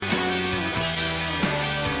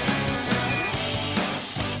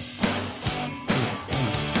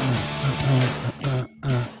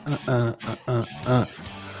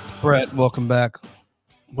Welcome back.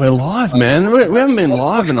 We're live, man. We haven't been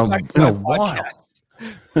live in a while.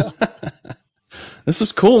 This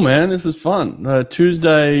is cool, man. This is fun.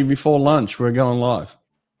 Tuesday before lunch, we're going live.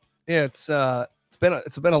 Yeah, it's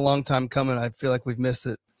been a long time coming. I feel like we've missed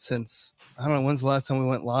it since I don't know when's the last time we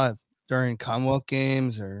went live during Commonwealth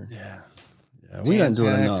games or we don't do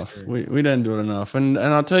it enough. We don't do it enough. And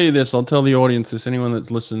I'll tell you this. I'll tell the audience this. Anyone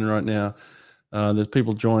that's listening right now, there's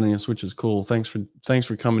people joining us, which is cool. Thanks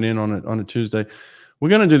for coming in on a Tuesday. We're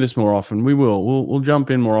going to do this more often. We'll jump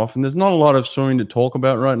in more often. There's not a lot of swimming to talk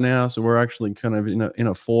about right now, so we're actually kind of in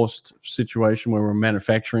a forced situation where we're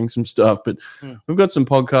manufacturing some stuff. But we've got some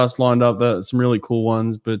podcasts lined up, some really cool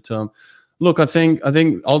ones. But look, I think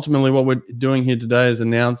ultimately what we're doing here today is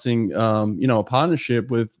announcing a partnership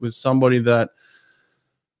with somebody that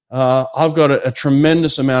I've got a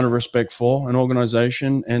tremendous amount of respect for, an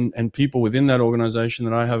organization and people within that organization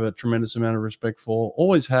that I have a tremendous amount of respect for,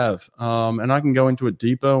 always have. And I can go into it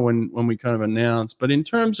deeper when we kind of announce. But in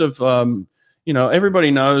terms of,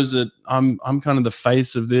 everybody knows that I'm kind of the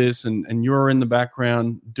face of this and you're in the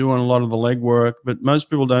background doing a lot of the legwork. But most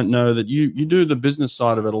people don't know that you do the business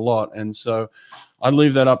side of it a lot. And so I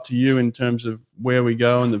leave that up to you in terms of where we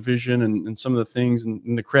go and the vision and some of the things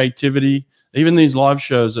and the creativity. Even these live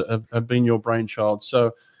shows have been your brainchild.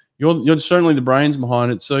 So you're certainly the brains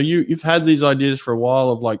behind it. So you've had these ideas for a while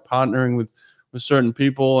of like partnering with certain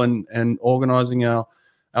people and organizing our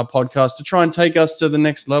podcast to try and take us to the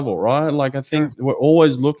next level, right? Like I think we're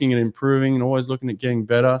always looking at improving and always looking at getting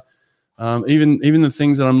better. Even the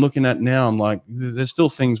things that I'm looking at now, I'm like, there's still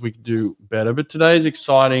things we could do better. But today is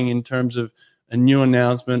exciting in terms of a new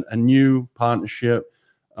announcement, a new partnership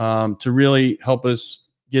to really help us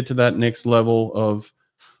get to that next level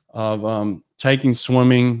of taking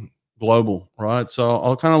swimming global, right? So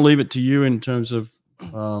I'll kind of leave it to you in terms of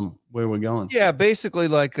where we're going. Yeah, basically,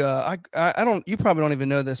 like I don't. You probably don't even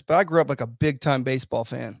know this, but I grew up like a big time baseball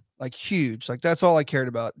fan, like huge. Like that's all I cared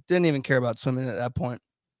about. Didn't even care about swimming at that point.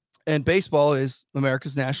 And baseball is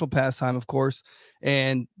America's national pastime, of course.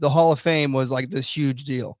 And the Hall of Fame was like this huge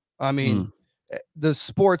deal. I mean, the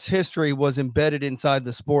sports history was embedded inside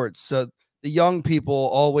the sports. So the young people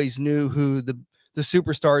always knew who the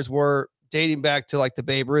superstars were dating back to like the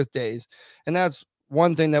Babe Ruth days. And that's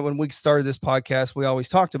one thing that when we started this podcast, we always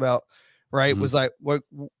talked about, right? Was like, what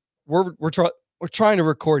we're trying to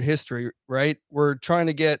record history, right? We're trying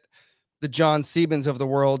to get the John Siebens of the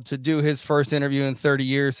world to do his first interview in 30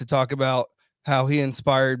 years to talk about how he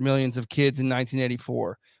inspired millions of kids in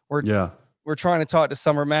 1984. We're trying to talk to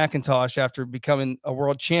Summer McIntosh after becoming a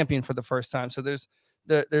world champion for the first time. So there's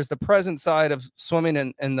the present side of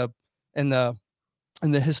swimming and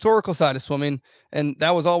the historical side of swimming. And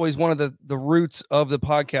that was always one of the roots of the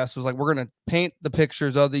podcast was like, we're going to paint the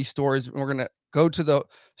pictures of these stories. And we're going to go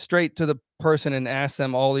straight to the person and ask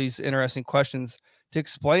them all these interesting questions to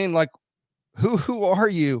explain like, who are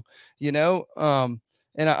you, and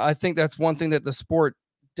I think that's one thing that the sport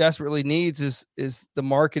desperately needs is the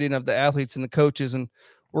marketing of the athletes and the coaches. And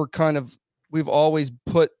we've always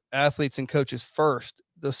put athletes and coaches first.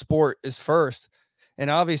 The sport is first. And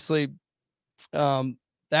obviously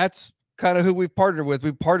that's kind of who we've partnered with.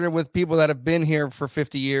 We've partnered with people that have been here for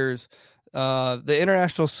 50 years. The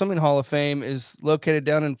International Swimming Hall of Fame is located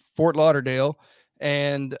down in Fort Lauderdale.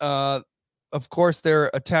 And, of course,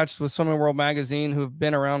 they're attached with Swimming World Magazine, who've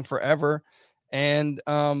been around forever. And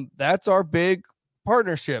that's our big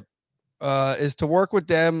partnership, is to work with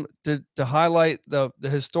them to highlight the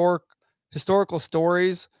historical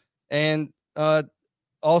stories and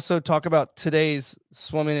also talk about today's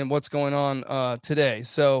swimming and what's going on today.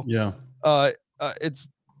 So I'm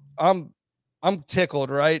tickled,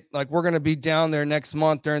 right? Like we're going to be down there next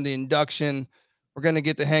month during the induction. We're going to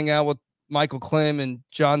get to hang out with Michael Klim and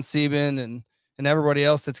John Sieben and everybody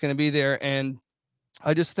else that's going to be there. And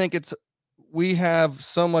I just think we have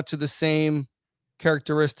so much of the same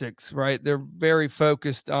characteristics, right? They're very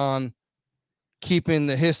focused on keeping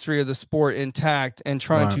the history of the sport intact and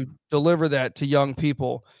trying to deliver that to young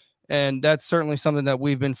people. And that's certainly something that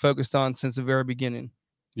we've been focused on since the very beginning.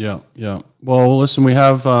 Yeah. Well, listen, we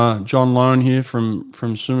have John Lone here from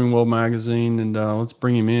Swimming World Magazine, and let's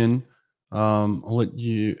bring him in. I'll let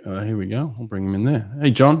you, here we go. I'll bring him in there.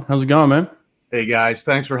 Hey, John, how's it going, man? Hey guys,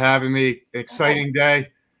 thanks for having me. Exciting day.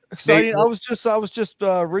 Exciting. I was just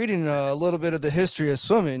reading a little bit of the history of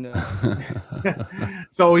swimming.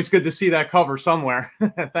 It's always good to see that cover somewhere.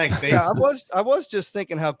 Thanks, Nate. Yeah, I was just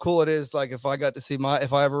thinking how cool it is. Like if I got to see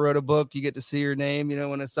if I ever wrote a book, you get to see your name,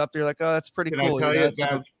 when it's up there, like, oh, that's pretty cool. I tell you, that's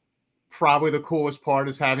probably the coolest part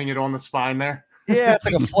is having it on the spine there. Yeah, it's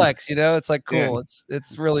like a flex, it's like cool. Yeah.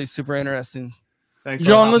 It's really super interesting. Thanks,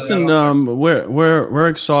 John. Listen, we're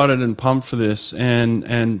excited and pumped for this,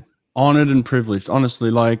 and honored and privileged.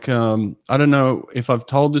 Honestly, like I don't know if I've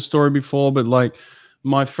told this story before, but like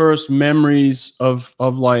my first memories of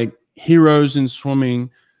like heroes in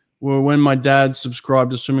swimming were when my dad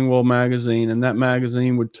subscribed to Swimming World magazine, and that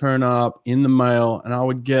magazine would turn up in the mail, and I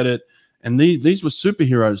would get it. And these were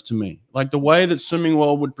superheroes to me. Like the way that Swimming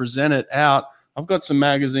World would present it out. I've got some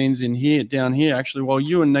magazines down here. Actually, while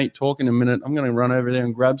you and Nate talk in a minute, I'm going to run over there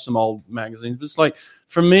and grab some old magazines. But it's like,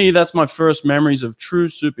 for me, that's my first memories of true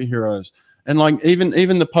superheroes. And like even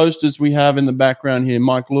the posters we have in the background here,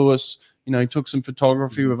 Mike Lewis, he took some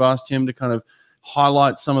photography. We've asked him to kind of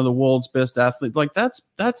highlight some of the world's best athletes. Like that's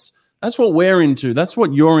what we're into. That's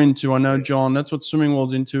what you're into. I know, John, that's what Swimming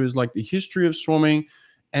World's into, is like the history of swimming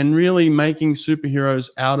and really making superheroes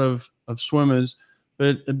out of swimmers.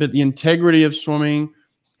 But the integrity of swimming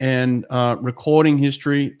and recording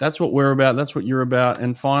history, that's what we're about. That's what you're about.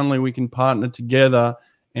 And finally, we can partner together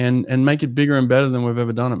and make it bigger and better than we've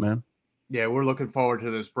ever done it, man. Yeah, we're looking forward to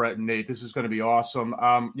this, Brett and Nate. This is going to be awesome.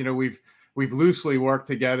 We've loosely worked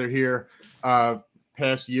together here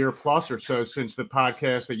past year plus or so since the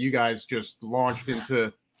podcast that you guys just launched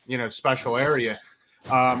into, special area.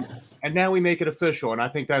 And now we make it official. And I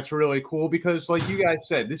think that's really cool because, like you guys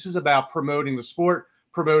said, this is about promoting the sport,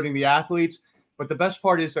 promoting the athletes. But the best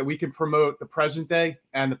part is that we can promote the present day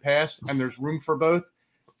and the past, and there's room for both.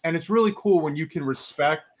 And it's really cool when you can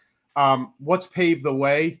respect what's paved the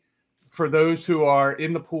way for those who are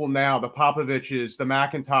in the pool now, the Popoviches, the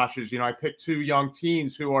McIntoshes. I picked two young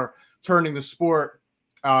teens who are turning the sport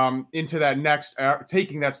into that next era,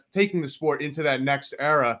 taking the sport into that next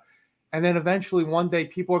era. And then eventually one day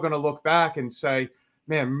people are going to look back and say,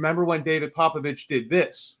 man, remember when David Popovich did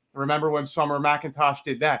this? Remember when Summer McIntosh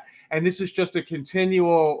did that? And this is just a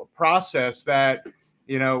continual process that,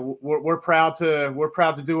 we're proud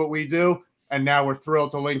to do what we do. And now we're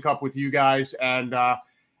thrilled to link up with you guys and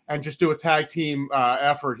just do a tag team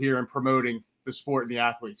effort here in promoting the sport and the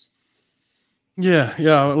athletes. Yeah.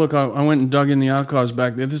 Look, I went and dug in the archives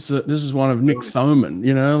back there. This is one of Nick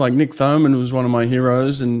Thoman. Like Nick Thoman was one of my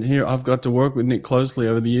heroes, and here I've got to work with Nick closely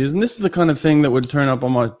over the years. And this is the kind of thing that would turn up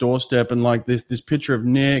on my doorstep, and like this picture of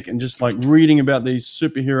Nick, and just like reading about these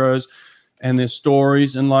superheroes and their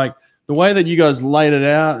stories, and like the way that you guys laid it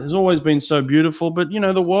out has always been so beautiful. But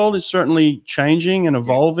the world is certainly changing and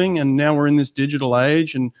evolving, and now we're in this digital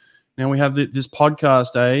age, and now we have this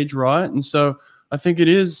podcast age, right? And so I think it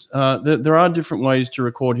is there are different ways to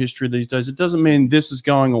record history these days. It doesn't mean this is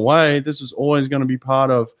going away. This is always going to be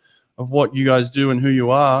part of what you guys do and who you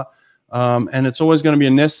are. And it's always going to be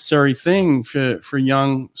a necessary thing for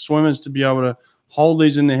young swimmers to be able to hold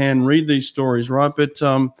these in their hand, read these stories, right?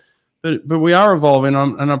 But we are evolving,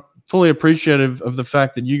 and I'm fully appreciative of the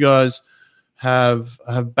fact that you guys have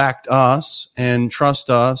backed us and trust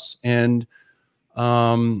us and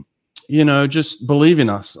just believe in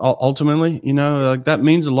us ultimately, like that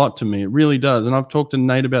means a lot to me. It really does. And I've talked to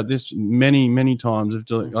Nate about this many, many times of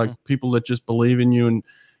like people that just believe in you.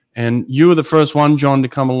 And you were the first one, John, to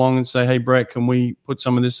come along and say, hey, Brett, can we put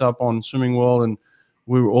some of this up on Swimming World? And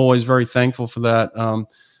we were always very thankful for that.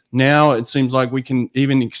 Now it seems like we can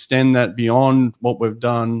even extend that beyond what we've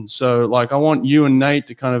done. So like, I want you and Nate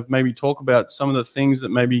to kind of maybe talk about some of the things that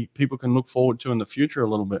maybe people can look forward to in the future a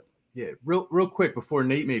little bit. Yeah, real quick before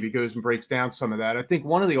Nate maybe goes and breaks down some of that. I think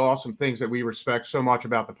one of the awesome things that we respect so much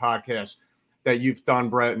about the podcast that you've done,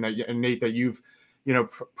 Brett, and Nate, that you've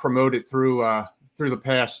promoted through the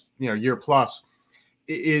past year plus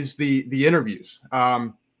is the interviews.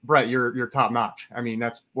 Brett, you're top notch. I mean,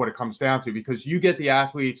 that's what it comes down to, because you get the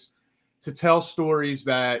athletes to tell stories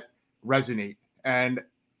that resonate, and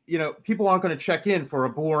people aren't going to check in for a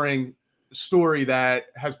boring story that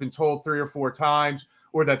has been told 3 or 4 times,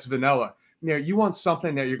 or that's vanilla. You want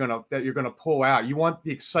something that you're gonna pull out. You want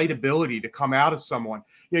the excitability to come out of someone.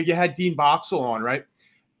 You had Dean Boxall on, right?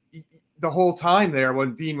 The whole time there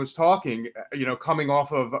when Dean was talking, coming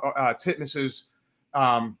off of Titmus's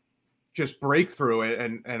just breakthrough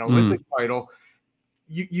and Olympic title,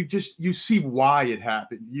 you see why it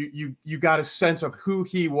happened. You got a sense of who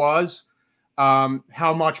he was,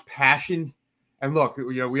 how much passion. And look,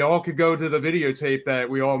 we all could go to the videotape that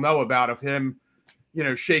we all know about of him,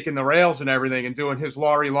 shaking the rails and everything and doing his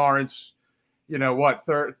Laurie Lawrence,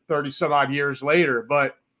 30 some odd years later.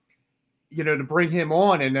 But, to bring him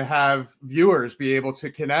on and to have viewers be able to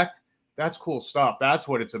connect, that's cool stuff. That's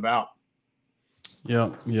what it's about.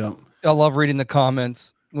 Yeah. I love reading the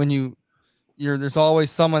comments when there's always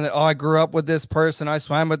someone that, I grew up with this person. I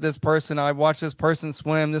swam with this person. I watched this person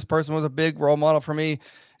swim. This person was a big role model for me,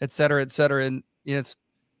 et cetera, et cetera. And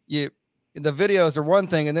the videos are one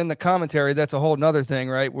thing, and then the commentary, that's a whole nother thing,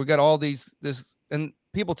 right? We got all this, and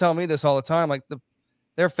people tell me this all the time, like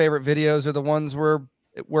their favorite videos are the ones where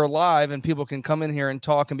we're live and people can come in here and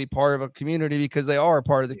talk and be part of a community because they are a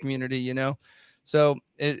part of the community, you know? So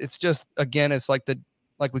it's just, again, it's like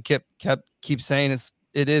like we keep saying,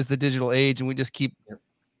 it is the digital age, and we just keep,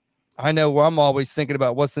 I know I'm always thinking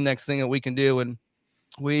about what's the next thing that we can do. And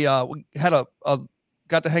we had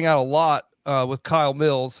got to hang out a lot with Kyle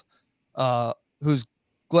Mills, who's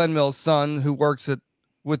Glenn Mills' son, who works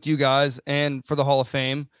with you guys and for the Hall of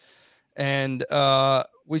Fame. And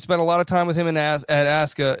we spent a lot of time with him at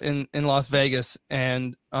ASCA in Las Vegas,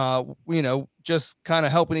 and just kind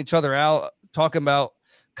of helping each other out, talking about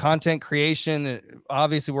content creation.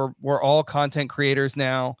 Obviously, we're all content creators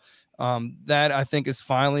now. That I think is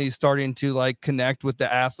finally starting to like connect with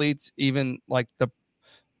the athletes, even like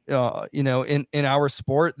in our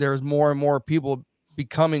sport. There's more and more people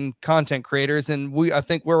becoming content creators, and I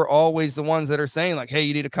think we're always the ones that are saying like, hey,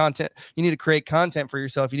 you need to create content for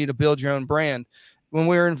yourself. You need to build your own brand. When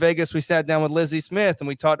we were in Vegas, we sat down with Lizzie Smith and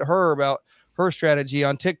we talked to her about her strategy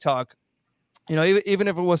on TikTok, even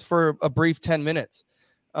if it was for a brief 10 minutes.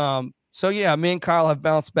 So yeah, me and Kyle have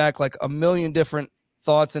bounced back like a million different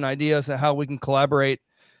thoughts and ideas on how we can collaborate.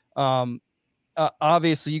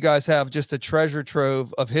 Obviously you guys have just a treasure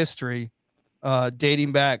trove of history,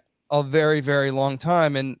 dating back a very, very long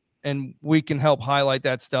time, and we can help highlight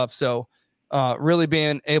that stuff. So really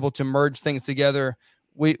being able to merge things together,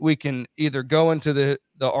 we can either go into the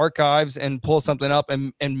archives and pull something up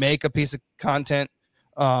and make a piece of content,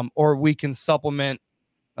 or we can supplement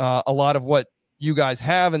a lot of what you guys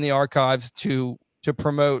have in the archives to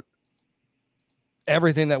promote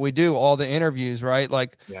everything that we do, all the interviews, right?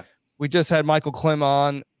 Like we just had Michael Klim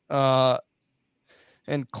on,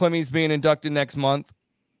 and Klimmy's being inducted next month,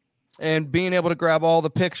 and being able to grab all the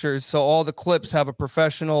pictures, so all the clips have a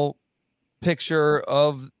professional picture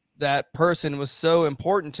of that person was so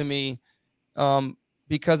important to me,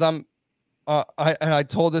 because I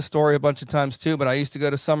told this story a bunch of times too, but I used to go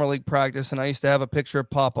to summer league practice and I used to have a picture of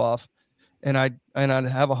Popoff, and I'd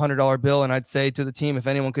have $100 bill, and I'd say to the team, if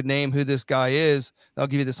anyone could name who this guy is, I'll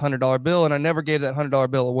give you this $100 bill. And I never gave that $100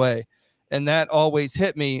 bill away. And that always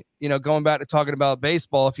hit me, going back to talking about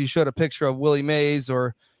baseball. If you showed a picture of Willie Mays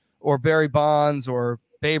or Barry Bonds or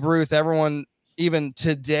Babe Ruth, everyone even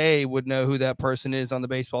today would know who that person is on the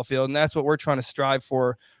baseball field. And that's what we're trying to strive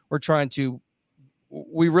for.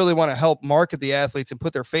 We really want to help market the athletes and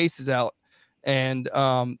put their faces out and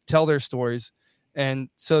tell their stories. And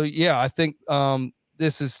so, yeah, I think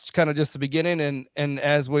this is kind of just the beginning. And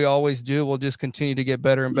as we always do, we'll just continue to get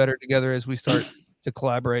better and better together as we start to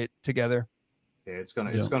collaborate together. Yeah, it's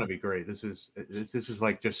gonna be great. This is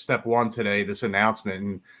like just step one today, this announcement,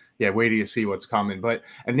 and yeah, wait till you see what's coming.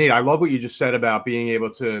 And Nate, I love what you just said about being able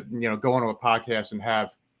to go on a podcast and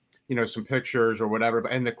have some pictures or whatever.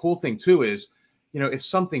 And the cool thing too is if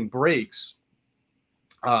something breaks,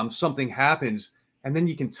 something happens, and then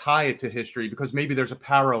you can tie it to history because maybe there's a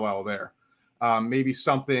parallel there. Maybe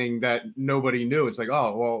something that nobody knew. It's like,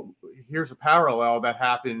 oh well, here's a parallel that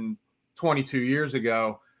happened 22 years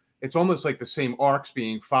ago. It's almost like the same arcs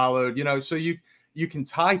being followed, so you can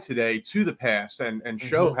tie today to the past and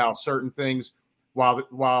show how certain things, while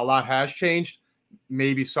a lot has changed,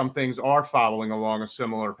 maybe some things are following along a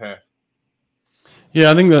similar path.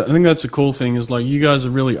 Yeah, I think that's a cool thing is like you guys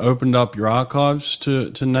have really opened up your archives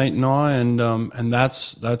to Nate and I, and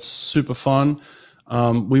that's super fun.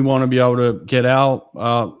 We want to be able to get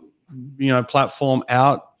our platform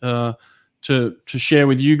out to share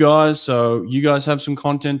with you guys, so you guys have some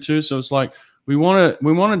content too. So it's like we want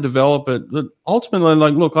to develop it. But ultimately,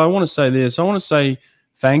 like, look, I want to say this. I want to say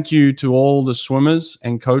thank you to all the swimmers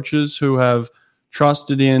and coaches who have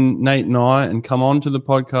trusted in Nate and I and come on to the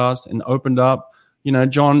podcast and opened up.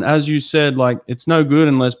 John, as you said, like it's no good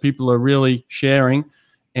unless people are really sharing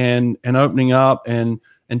and opening up and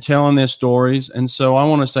telling their stories. And so I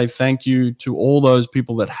want to say thank you to all those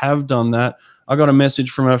people that have done that. I got a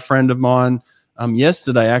message from a friend of mine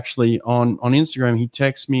yesterday, actually, on Instagram. He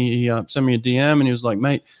texted me, he sent me a DM, and he was like,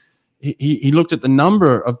 mate, he looked at the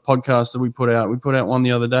number of podcasts that we put out. We put out one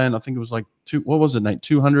the other day, and I think it was like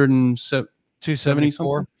 270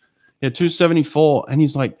 something? Yeah, 274. And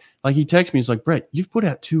he's like he texted me, he's like, Brett, you've put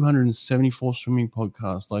out 274 swimming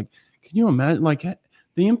podcasts. Like, can you imagine? Like,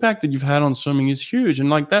 the impact that you've had on swimming is huge. And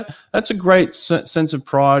like that's a great sense of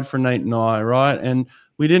pride for Nate and I, right? And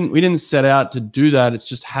we didn't set out to do that. It's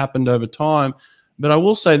just happened over time. But I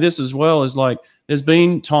will say this as well, is like there's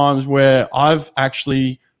been times where I've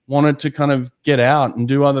actually wanted to kind of get out and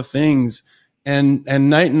do other things. And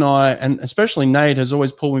Nate and I, and especially Nate, has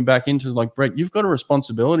always pulled me back into like, Brett, you've got a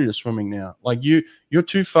responsibility to swimming now. Like you're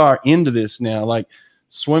too far into this now. Like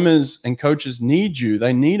swimmers and coaches need you.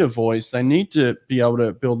 They need a voice. They need to be able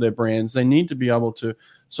to build their brands. They need to be able to.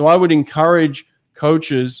 So I would encourage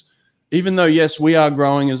coaches, even though, yes, we are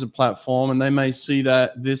growing as a platform and they may see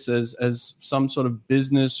that this as some sort of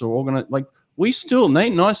business or like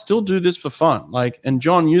Nate and I still do this for fun. Like, and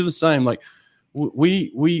John, you're the same. Like,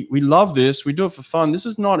 we love this. We do it for fun. This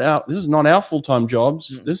is not our full-time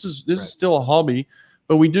jobs. This is still a hobby,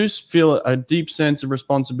 but we do feel a deep sense of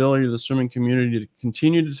responsibility to the swimming community to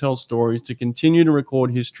continue to tell stories, to continue to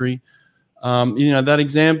record history. That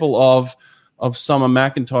example of Summer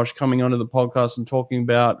McIntosh coming onto the podcast and talking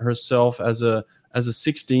about herself as a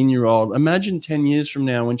 16-year-old. Imagine 10 years from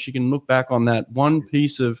now when she can look back on that one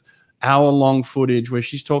piece of hour-long footage where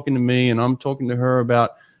she's talking to me and I'm talking to her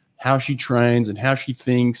about how she trains and how she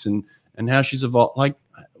thinks and how she's evolved. Like,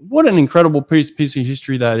 what an incredible piece of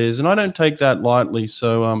history that is. And I don't take that lightly.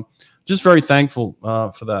 So just very thankful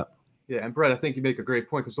for that. Yeah. And Brett, I think you make a great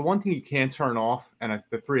point, because the one thing you can't turn off, and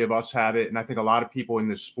the three of us have it, and I think a lot of people in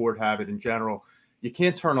this sport have it in general, you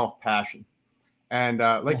can't turn off passion. And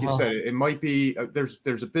like you said, it might be, there's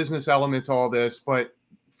a business element to all this, but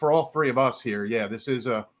for all three of us here, yeah, this is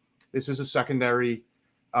a secondary,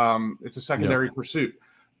 it's a secondary pursuit.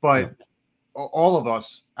 But all of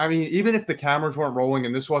us, I mean, even if the cameras weren't rolling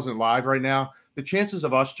and this wasn't live right now, the chances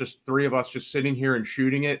of us, just three of us, just sitting here and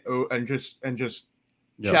shooting it and just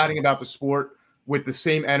chatting about the sport with the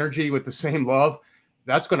same energy, with the same love,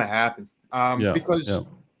 that's going to happen. Because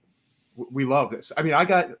we love this. I mean,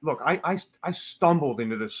 I stumbled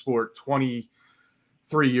into this sport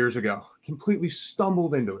 23 years ago, completely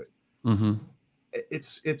stumbled into it. Mm-hmm.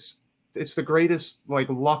 It's the greatest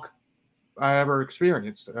luck I ever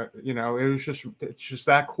experienced. It's just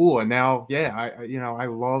that cool. And now, I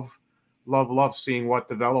love seeing what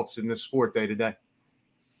develops in this sport day to day.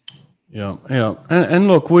 Yeah. And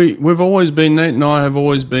look, we've always been, Nate and I have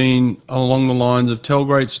always been along the lines of tell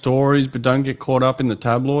great stories, but don't get caught up in the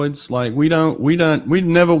tabloids. Like we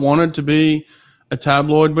never wanted to be a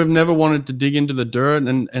tabloid. We've never wanted to dig into the dirt.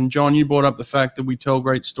 And John, you brought up the fact that we tell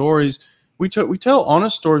great stories. We tell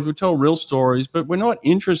honest stories, we tell real stories, but we're not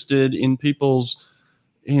interested in people's,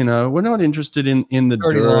 we're not interested in the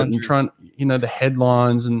dirt and trying, the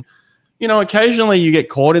headlines. And, occasionally you get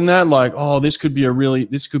caught in that, like, oh, this could be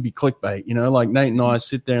clickbait, like Nate and I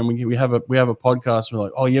sit there and we have a podcast and we're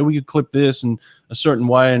like, oh yeah, we could clip this in a certain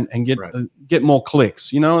way and get more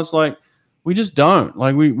clicks. It's like, we just don't.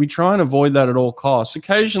 Like we try and avoid that at all costs.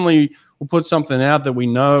 Occasionally we'll put something out that we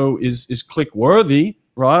know is click worthy,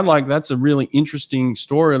 right? Like that's a really interesting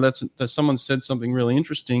story. That someone said something really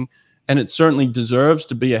interesting, and it certainly deserves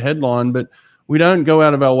to be a headline. But we don't go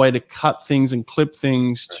out of our way to cut things and clip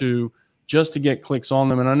things just to get clicks on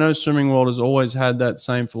them. And I know Swimming World has always had that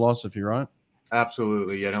same philosophy, right?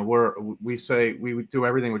 Absolutely. We say we do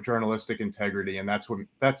everything with journalistic integrity, and that's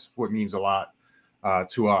what means a lot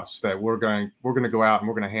to us. That we're going to go out and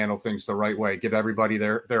we're going to handle things the right way, give everybody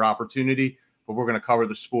their opportunity, but we're going to cover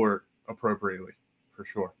the sport appropriately. For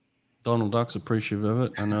sure. Donald Duck's appreciative of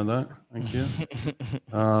it. I know that. Thank you.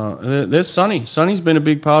 There's Sonny. Sonny's been a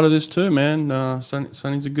big part of this too, man.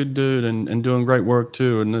 Sonny's a good dude and doing great work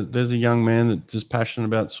too. And there's a young man that's just passionate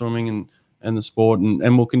about swimming and the sport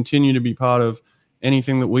and will continue to be part of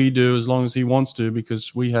anything that we do as long as he wants to,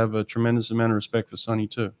 because we have a tremendous amount of respect for Sonny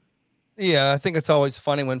too. Yeah, I think it's always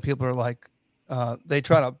funny when people are like, they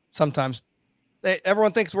try to sometimes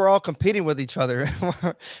everyone thinks we're all competing with each other.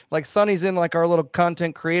 Like Sonny's in like our little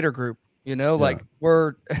content creator group, like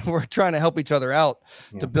we're trying to help each other out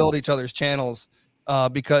to build each other's channels.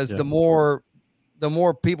 Because the more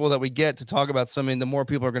people that we get to talk about swimming, the more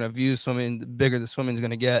people are going to view swimming, the bigger the swimming is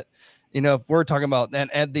going to get. If we're talking about that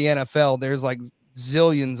at the NFL, there's like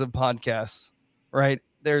zillions of podcasts, right?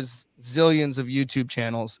 There's zillions of YouTube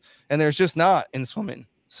channels, and there's just not in swimming.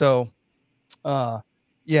 So,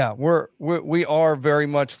 yeah, we are very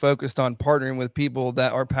much focused on partnering with people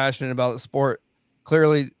that are passionate about the sport.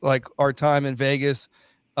 Clearly, like our time in Vegas,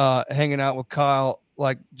 hanging out with Kyle,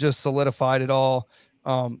 like just solidified it all.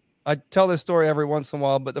 I tell this story every once in a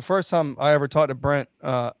while, but the first time I ever talked to Brent,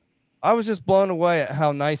 I was just blown away at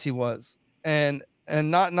how nice he was, and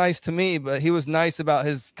not nice to me, but he was nice about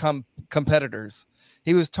his competitors.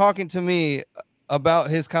 He was talking to me about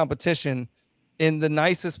his competition in the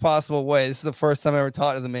nicest possible way. This is the first time I ever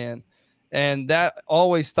talked to the man. And that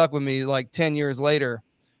always stuck with me like 10 years later.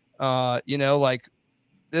 Like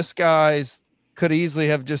this guy's could easily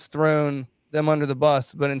have just thrown them under the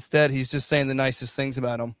bus, but instead he's just saying the nicest things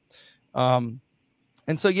about them. And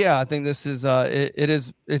And so, yeah, I think this is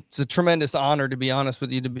it's a tremendous honor, to be honest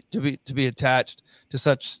with you, to be attached to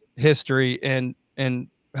such history and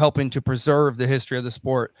helping to preserve the history of the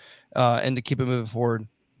sport and to keep it moving forward.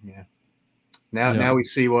 Yeah. Now we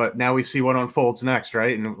see what unfolds next,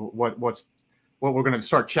 right? And what we're going to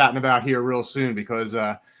start chatting about here real soon, because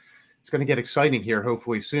it's going to get exciting here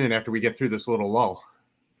hopefully soon after we get through this little lull.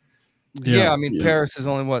 Yeah, I mean, Paris is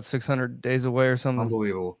only 600 days away or something.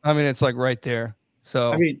 Unbelievable. I mean, it's like right there.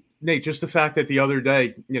 So I mean, Nate, just the fact that the other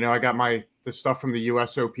day, I got the stuff from the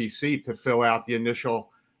USOPC to fill out the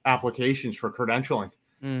initial applications for credentialing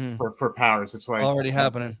for Paris. It's like already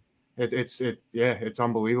happening. It's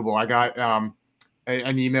unbelievable. I got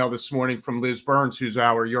an email this morning from Liz Burns, who's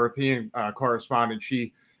our European correspondent.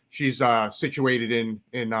 She's situated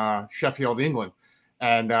in Sheffield, England,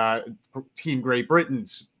 and Team Great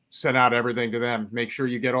Britain's sent out everything to them. Make sure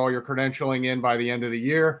you get all your credentialing in by the end of the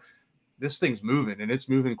year. This thing's moving, and it's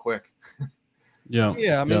moving quick.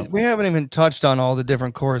 Yeah. I mean, we haven't even touched on all the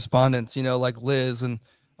different correspondents, like Liz, and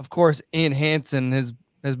of course Ian Hansen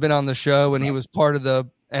has been on the show, and he was part of the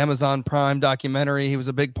Amazon Prime documentary. He was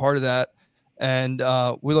a big part of that, and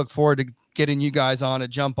we look forward to getting you guys on to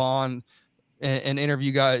jump on and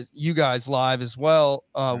interview you guys live as well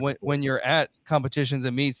when you're at competitions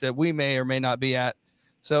and meets that we may or may not be at.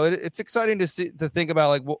 So it's exciting to think about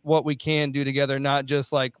like what we can do together, not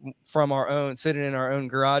just like from our own, sitting in our own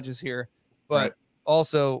garages here, but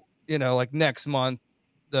also, like next month,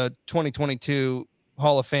 the 2022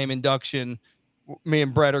 Hall of Fame induction. Me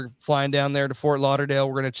and Brett are flying down there to Fort Lauderdale.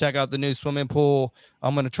 We're going to check out the new swimming pool.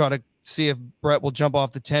 I'm going to try to see if Brett will jump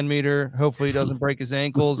off the 10-meter. Hopefully he doesn't break his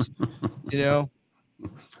ankles,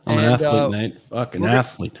 I'm an athlete, Nate. Fucking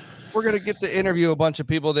athlete. We're going to get to interview a bunch of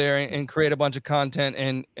people there and create a bunch of content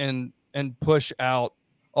and push out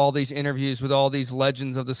all these interviews with all these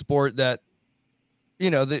legends of the sport that,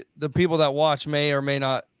 the people that watch may or may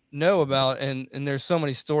not know about. And there's so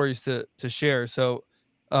many stories to share. So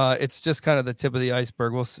it's just kind of the tip of the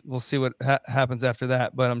iceberg. We'll see what happens after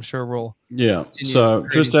that, but I'm sure we'll. Yeah. So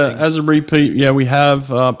just as a repeat, we have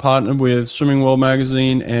partnered with Swimming World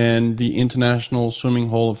Magazine and the International Swimming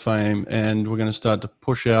Hall of Fame, and we're going to start to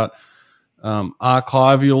push out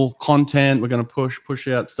archival content. We're going to push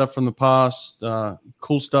out stuff from the past,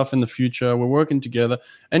 cool stuff in the future. We're working together.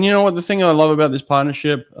 And you know what? The thing I love about this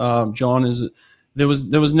partnership, John, is that there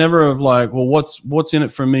was never of like, well, what's in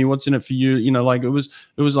it for me? What's in it for you? Like it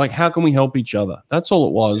was like, how can we help each other? That's all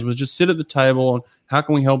it was. It was just sit at the table and how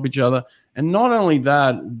can we help each other? And not only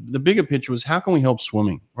that, the bigger picture was how can we help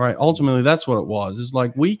swimming, right? Ultimately, that's what it was. It's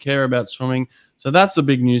like we care about swimming. So that's the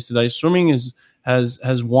big news today. Swimming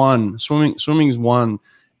has won. Swimming's won.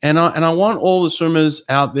 And I want all the swimmers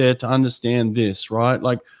out there to understand this, right?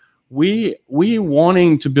 Like we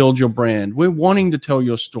wanting to build your brand. We're wanting to tell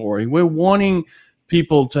your story. We're wanting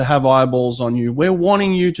people to have eyeballs on you. We're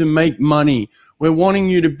wanting you to make money. We're wanting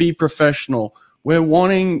you to be professional. We're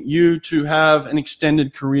wanting you to have an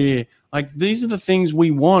extended career. Like these are the things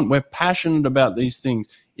we want. We're passionate about these things.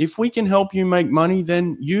 If we can help you make money,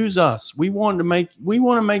 then use us. We want to make you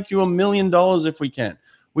 $1 million if we can.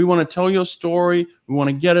 We want to tell your story. We want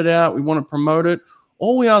to get it out. We want to promote it.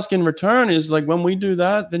 All we ask in return is like when we do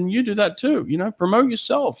that, then you do that too. Promote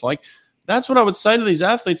yourself. Like that's what I would say to these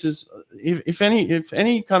athletes is if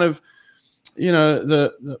any kind of,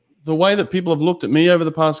 the way that people have looked at me over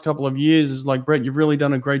the past couple of years is like, Brett, you've really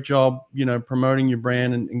done a great job, promoting your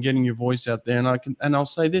brand and getting your voice out there. And I'll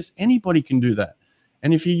say this, anybody can do that.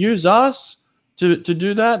 And if you use us to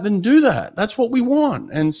do that, then do that. That's what we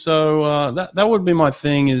want. And so that would be my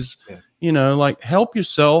thing is, like help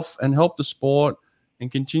yourself and help the sport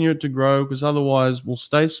and continue it to grow, because otherwise we'll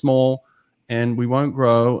stay small and we won't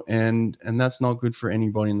grow, and that's not good for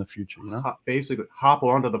anybody in the future. Basically, hop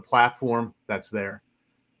onto the platform that's there.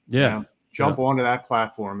 Yeah, jump onto that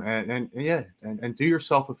platform and do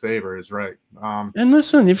yourself a favor is right. And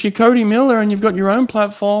listen, if you're Cody Miller and you've got your own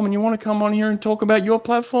platform and you want to come on here and talk about your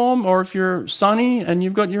platform, or if you're Sonny and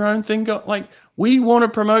you've got your own thing, like we want to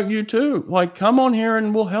promote you too. Like come on here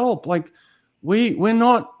and we'll help. Like. We're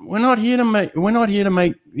not here to make, we've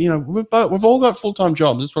all got full-time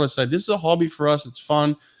jobs. That's what I say. This is a hobby for us. It's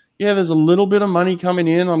fun. Yeah, there's a little bit of money coming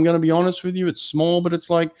in. I'm going to be honest with you. It's small, but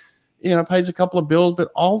it's like, pays a couple of bills.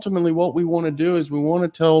 But ultimately what we want to do is we want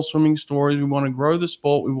to tell swimming stories. We want to grow the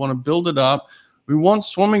sport. We want to build it up. We want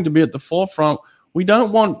swimming to be at the forefront. We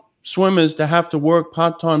don't want swimmers to have to work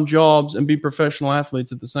part-time jobs and be professional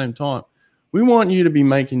athletes at the same time. We want you to be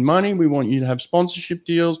making money. We want you to have sponsorship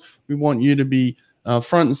deals. We want you to be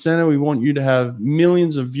front and center. We want you to have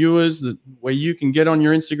millions of viewers where you can get on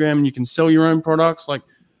your Instagram and you can sell your own products. Like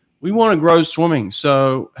we want to grow swimming.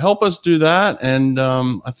 So help us do that. And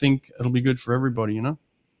I think it'll be good for everybody, you know?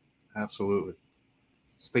 Absolutely.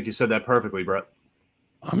 I think you said that perfectly, Brett.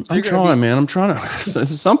 I'm trying, man. I'm trying to.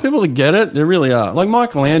 Some people that get it, they really are. Like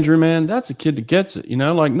Michael Andrew, man, that's a kid that gets it. You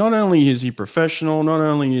know, like not only is he professional, not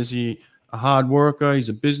only is he a hard worker, he's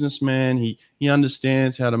a businessman. He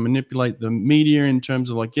understands how to manipulate the media in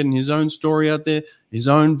terms of like getting his own story out there, his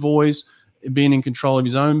own voice, being in control of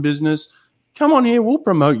his own business. Come on here, we'll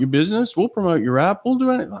promote your business, we'll promote your app, we'll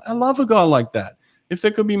do anything. I love a guy like that. If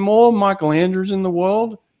there could be more Michael Andrews in the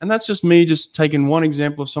world. And that's just me just taking one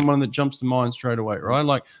example of someone that jumps to mind straight away, right?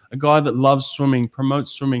 Like a guy that loves swimming,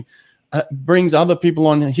 promotes swimming, brings other people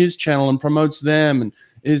on his channel and promotes them, and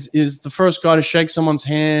is the first guy to shake someone's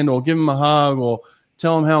hand or give them a hug or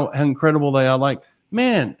tell them how incredible they are. Like,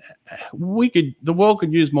 man, the world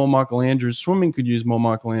could use more Michael Andrews. Swimming could use more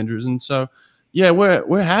Michael Andrews. And so, yeah,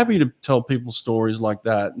 we're happy to tell people stories like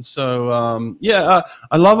that. And so,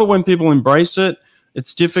 I love it when people embrace it.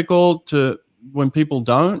 It's difficult when people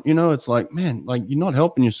don't, you know, it's like, man, like you're not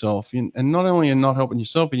helping yourself. And not only you're not helping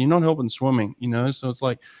yourself, but you're not helping swimming, you know? So it's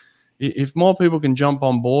like, if more people can jump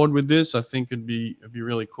on board with this, I think it'd be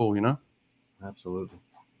really cool, you know? Absolutely.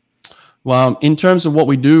 Well, in terms of what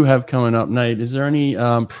we do have coming up, Nate, is there any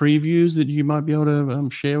previews that you might be able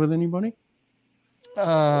to share with anybody?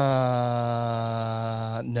 No.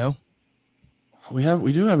 We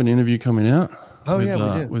do have an interview coming out. Oh, we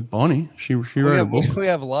do. With Bonnie. She wrote a book. We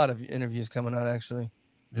have a lot of interviews coming out, actually.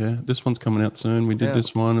 Yeah, this one's coming out soon. We did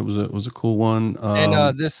this one. It was a cool one.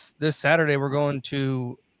 And this Saturday we're going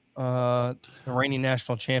to the reigning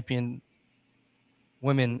national champion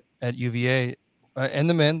women at UVA, and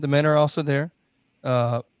the men. The men are also there,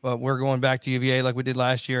 but we're going back to UVA like we did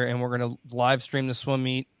last year, and we're going to live stream the swim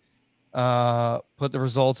meet. Put the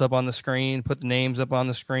results up on the screen, put the names up on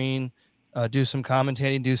the screen, do some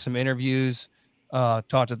commentating, do some interviews.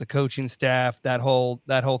 Talk to the coaching staff, that whole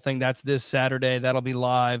thing. That's this Saturday. That'll be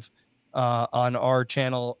live on our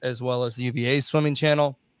channel as well as the UVA swimming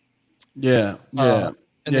channel. Yeah. You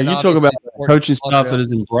talk about coaching staff that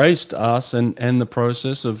has embraced us and the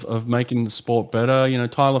process of making the sport better. You know,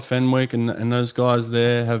 Tyler Fenwick and those guys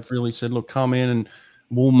there have really said, look, come in and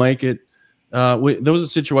we'll make it. There was a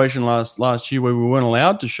situation last year where we weren't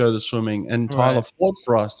allowed to show the swimming, and Tyler fought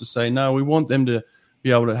for us to say, no, we want them to be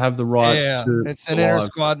able to have the rights to. It's an inter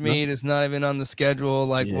squad meet. It's not even on the schedule.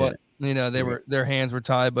 What, you know, their hands were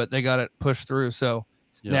tied, but they got it pushed through. So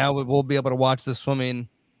now we'll be able to watch the swimming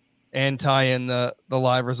and tie in the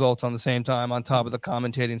live results on the same time on top of the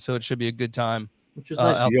commentating. So it should be a good time. Which is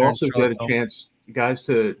nice. You also get a chance, guys,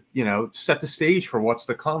 to, you know, set the stage for what's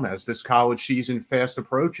to come as this college season fast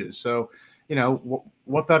approaches. So, you know,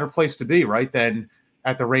 what better place to be, right, than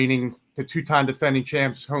at the two-time defending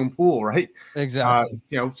champs home pool, right? Exactly.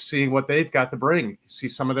 You know, seeing what they've got to bring, see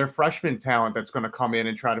some of their freshman talent that's going to come in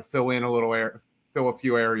and try to fill a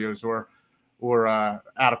few areas or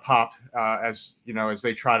add a pop as you know, as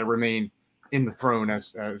they try to remain in the throne,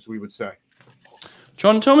 as we would say.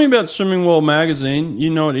 John, tell me about Swimming World Magazine. You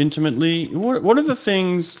know it intimately. What are the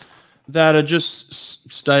things that are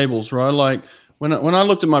just stables, right? Like when I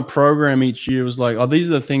looked at my program each year, it was like, oh, these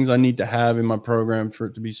are the things I need to have in my program for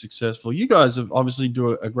it to be successful. You guys have obviously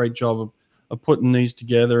do a great job of putting these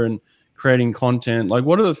together and creating content. Like,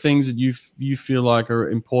 what are the things that you feel like are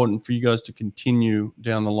important for you guys to continue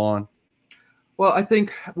down the line? Well, I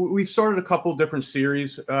think we've started a couple different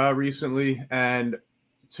series recently, and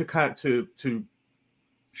to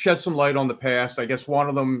shed some light on the past. I guess one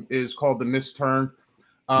of them is called The Missed Turn.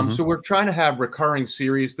 So we're trying to have recurring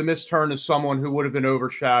series. The Missed Turn is someone who would have been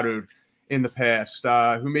overshadowed in the past,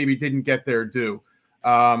 who maybe didn't get their due.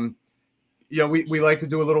 You know, we like to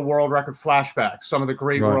do a little world record flashback, some of the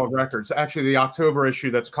great world records. Actually, the October issue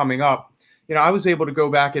that's coming up, you know, I was able to go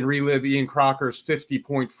back and relive Ian Crocker's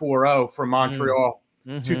 50.40 from Montreal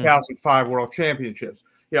 2005 World Championships.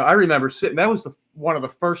 Yeah, I remember sitting. That was one of the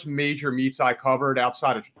first major meets I covered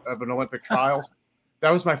outside of an Olympic trials. That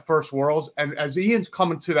was my first Worlds. And as Ian's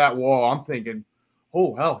coming to that wall, I'm thinking,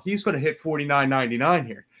 oh, hell, he's going to hit 49.99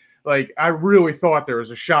 here. Like, I really thought there was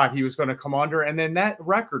a shot he was going to come under. And then that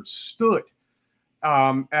record stood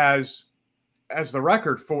as the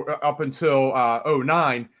record for up until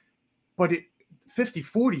 09. But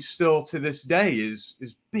 50-40 still to this day is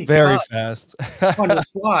big. Very fast. On the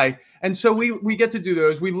fly. And so we get to do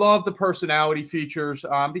those. We love the personality features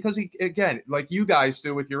because, again, like you guys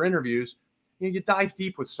do with your interviews, you dive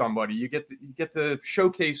deep with somebody. You get to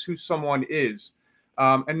showcase who someone is,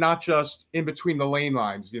 and not just in between the lane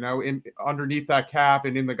lines, you know, underneath that cap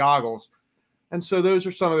and in the goggles. And so those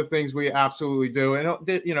are some of the things we absolutely do.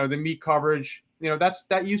 And, you know, the meet coverage,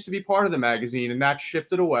 that used to be part of the magazine, and that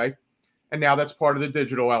shifted away. And now that's part of the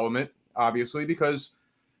digital element, obviously, because,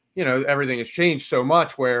 everything has changed so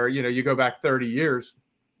much where, you go back 30 years,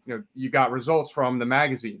 you got results from the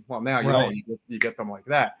magazine. Well, now you get them like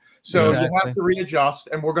that. So you have to readjust,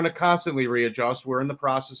 and we're going to constantly readjust. We're in the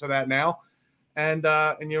process of that now. And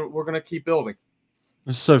we're going to keep building.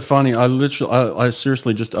 It's so funny. I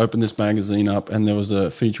seriously just opened this magazine up, and there was a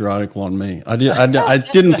feature article on me. I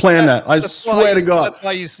didn't plan that. I swear to God. That's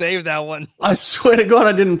why you saved that one. I swear to God,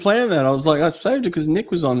 I didn't plan that. I was like, I saved it because Nick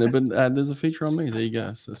was on there, but there's a feature on me. There you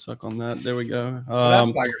go. So suck on that. There we go.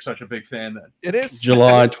 That's why you're such a big fan then. It is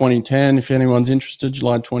July 2010. If anyone's interested,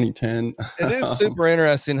 July 2010. It is super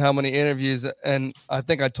interesting how many interviews, and I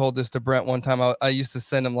think I told this to Brent one time. I used to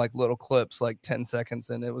send him like little clips, like 10 seconds,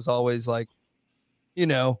 and it was always like,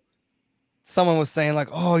 someone was saying like,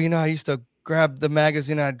 oh, I used to grab the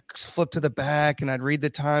magazine, I'd flip to the back and I'd read the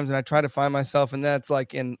Times and I'd try to find myself. And that's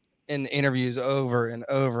like in interviews over and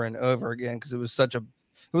over and over again. Cause it was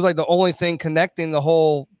like the only thing connecting the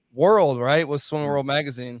whole world, right? Was Swimming World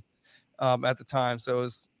magazine at the time. So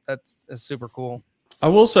that's super cool. I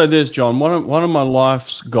will say this, John, one of my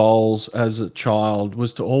life's goals as a child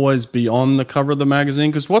was to always be on the cover of the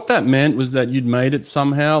magazine. Cause what that meant was that you'd made it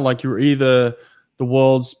somehow. Like you were either the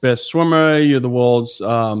world's best swimmer, you're the world's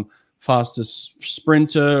fastest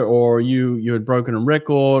sprinter, or you had broken a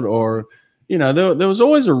record, or there was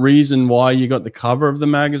always a reason why you got the cover of the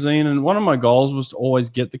magazine. And one of my goals was to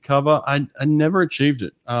always get the cover. I never achieved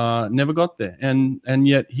it, never got there, and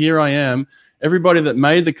yet here I am. Everybody that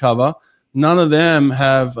made the cover, none of them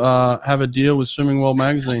have a deal with Swimming World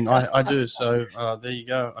magazine. I do. So there you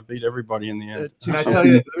go. I beat everybody in the end. Let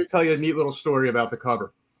me tell you a neat little story about the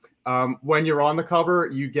cover. When you're on the cover,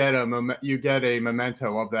 you get a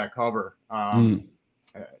memento of that cover.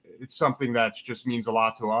 It's something that just means a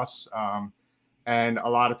lot to us. And a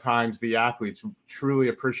lot of times the athletes truly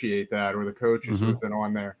appreciate that, or the coaches who've been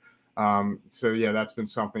on there. So yeah, that's been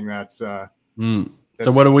something that's,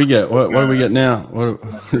 so what do we get? What do we get now?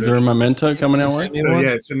 Is there a memento coming our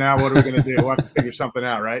way? So now what are we going to do? We'll have to figure something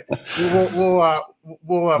out, right?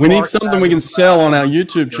 We need something we can sell on our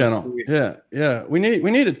YouTube channel. Yeah. We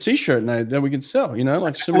need a T-shirt now that we can sell.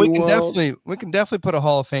 Like we can definitely put a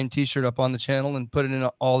Hall of Fame T-shirt up on the channel and put it in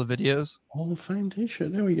all the videos. Hall of Fame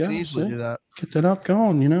T-shirt. There we go. Easily do that. Get that up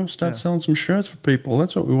going. Start selling some shirts for people.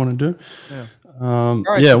 That's what we want to do. Yeah. All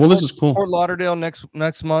right, well, this is cool. Fort Lauderdale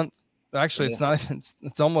next month. Actually, it's not even.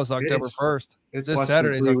 It's almost October 1st. This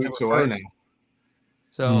Saturday is October 1st.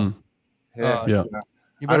 So,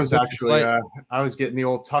 I was getting the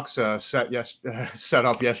old tux set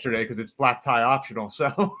up yesterday because it's black tie optional.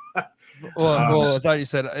 So, well, I thought you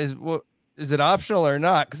said is it optional or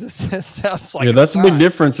not? Because it sounds like that's a big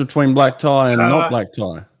difference between black tie and not black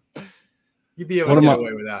tie. You'd be able to get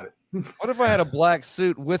away without it. What if I had a black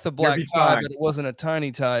suit with a black tie, but it wasn't a tiny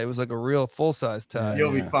tie? It was like a real full-size tie.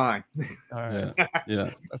 You'll be fine. All right.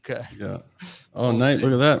 Yeah. Okay. Yeah. Oh, Nate,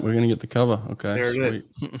 look at that. We're gonna get the cover. Okay. There it is.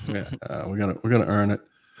 Yeah. We're gonna earn it.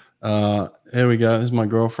 Here we go. This is my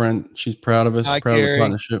girlfriend. She's proud of us. Hi, proud Carrie. of the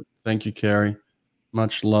partnership. Thank you, Carrie.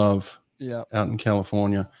 Much love. Yeah. Out in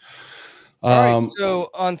California. All right, so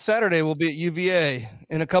on Saturday we'll be at UVA.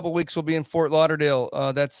 In a couple weeks we'll be in Fort Lauderdale.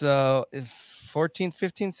 That's 14,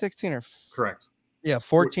 15, 16 or correct. Yeah,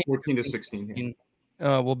 14 to 16.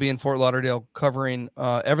 We'll be in Fort Lauderdale covering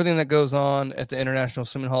everything that goes on at the International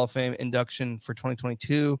Swimming Hall of Fame induction for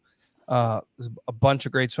 2022. There's a bunch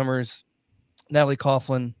of great swimmers: Natalie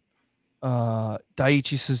Coughlin,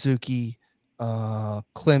 Daiichi Suzuki,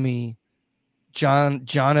 Clemmy, John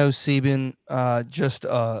O'Sieben, just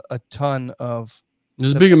a ton of.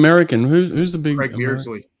 There's a big American. Who's the big Craig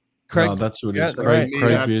Beardsley? Craig, oh, that's who it is. Right.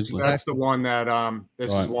 Craig Beardsley. That's the one that this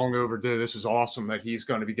is long overdue. This is awesome that he's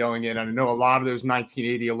going to be going in. And I know a lot of those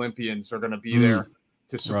 1980 Olympians are going to be there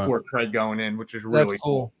to support Craig going in, which is really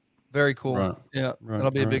cool. Very cool. Right. Yeah,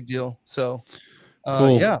 that'll be a big deal. So,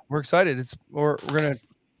 cool. Yeah, we're excited. We're going to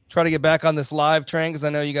try to get back on this live train because I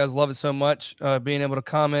know you guys love it so much. Being able to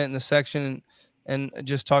comment in the section and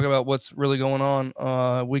just talk about what's really going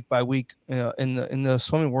on week by week in the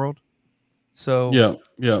swimming world. So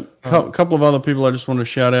yeah. Couple of other people I just want to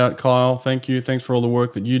shout out. Kyle, thank you. Thanks for all the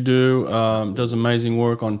work that you do. Does amazing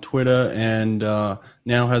work on Twitter and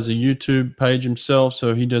now has a YouTube page himself.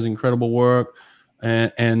 So he does incredible work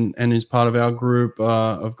and is part of our group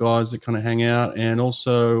of guys that kind of hang out. And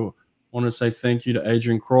also want to say thank you to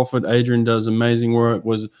Adrian Crawford. Adrian does amazing work.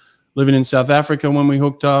 Was living in South Africa when we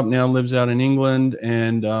hooked up. Now lives out in England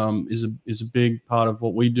and is a big part of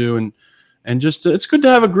what we do. And just it's good to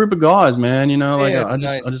have a group of guys, man. I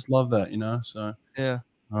nice. just love that. So yeah,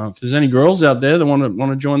 If there's any girls out there that want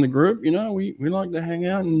to join the group, you know, we like to hang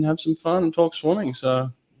out and have some fun and talk swimming. So,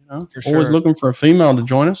 you know, always looking for a female to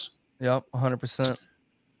join us. Yep, 100%.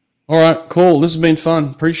 All right, cool. This has been fun.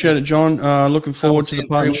 Appreciate it, John. Looking forward to the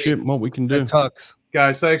partnership and what we can do. Tux.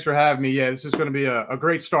 Guys, thanks for having me. Yeah, this is going to be a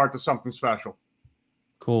great start to something special.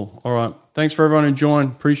 Cool. All right. Thanks for everyone who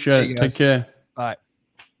joined. Appreciate it. Take care. Bye.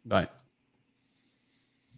 Bye.